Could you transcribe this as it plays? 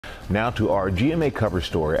Now to our GMA cover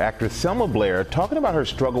story. Actress Selma Blair talking about her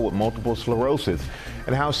struggle with multiple sclerosis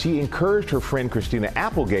and how she encouraged her friend Christina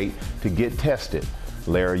Applegate to get tested.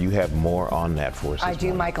 Lara, you have more on that for us. I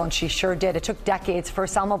do, Michael, and she sure did. It took decades for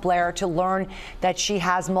Selma Blair to learn that she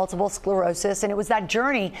has multiple sclerosis, and it was that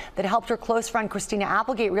journey that helped her close friend Christina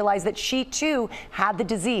Applegate realize that she too had the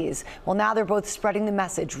disease. Well, now they're both spreading the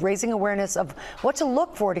message, raising awareness of what to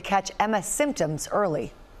look for to catch MS symptoms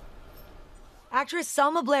early. Actress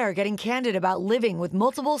Selma Blair getting candid about living with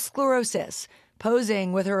multiple sclerosis.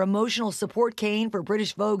 Posing with her emotional support cane for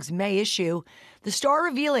British Vogue's May issue, the star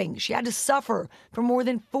revealing she had to suffer for more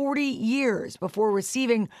than 40 years before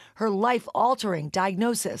receiving her life-altering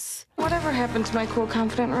diagnosis. Whatever happened to my cool,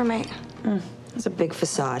 confident roommate? It's a big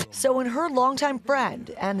facade. So when her longtime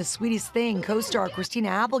friend and the Sweetest Thing co-star Christina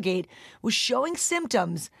Applegate was showing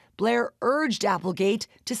symptoms, Blair urged Applegate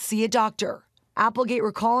to see a doctor. Applegate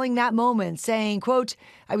recalling that moment, saying, quote,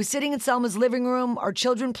 "I was sitting in Selma's living room, our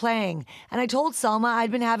children playing, and I told Selma I'd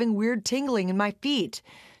been having weird tingling in my feet.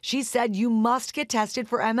 She said, 'You must get tested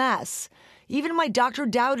for MS.' Even my doctor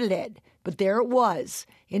doubted it, but there it was.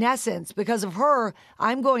 In essence, because of her,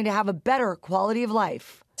 I'm going to have a better quality of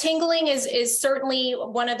life." Tingling is certainly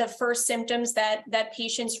one of the first symptoms that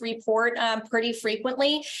patients report pretty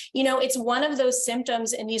frequently. You know, it's one of those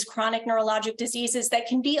symptoms in these chronic neurologic diseases that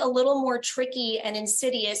can be a little more tricky and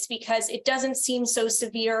insidious because it doesn't seem so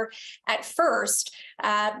severe at first.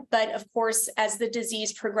 But of course, as the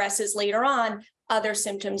disease progresses later on, other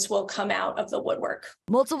symptoms will come out of the woodwork.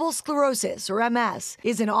 Multiple sclerosis, or MS,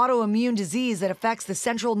 is an autoimmune disease that affects the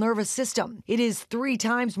central nervous system. It is 3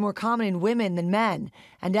 times more common in women than men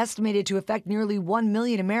and estimated to affect nearly 1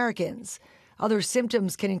 million Americans. Other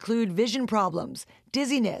symptoms can include vision problems,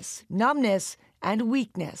 dizziness, numbness, and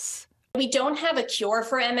weakness. We don't have a cure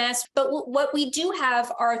for MS, but what we do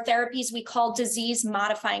have are therapies we call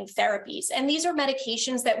disease-modifying therapies. And these are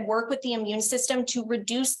medications that work with the immune system to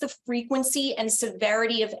reduce the frequency and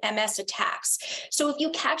severity of MS attacks. So if you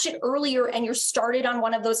catch it earlier and you're started on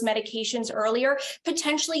one of those medications earlier,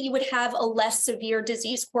 potentially you would have a less severe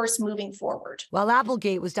disease course moving forward. While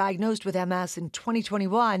Applegate was diagnosed with MS in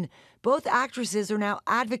 2021, both actresses are now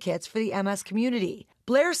advocates for the MS community.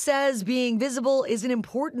 Blair says being visible is an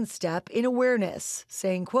important step in awareness,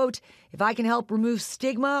 saying, quote, "If I can help remove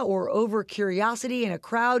stigma or over curiosity in a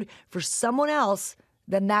crowd for someone else,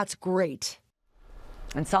 then that's great."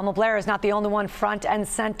 And Selma Blair is not the only one front and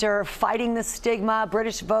center fighting the stigma.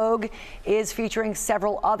 British Vogue is featuring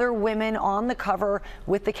several other women on the cover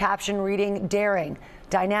with the caption reading, "Daring,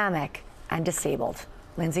 Dynamic, and Disabled."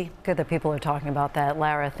 Lindsay? Good that people are talking about that.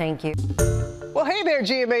 Lara, thank you. Well, hey there,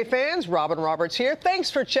 GMA fans. Robin Roberts here. Thanks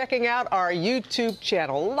for checking out our YouTube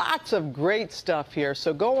channel. Lots of great stuff here.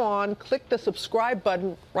 So go on, click the subscribe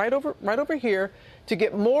button right over here to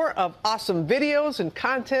get more of awesome videos and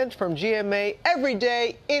content from GMA every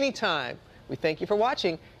day, anytime. We thank you for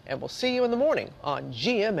watching, and we'll see you in the morning on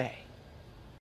GMA.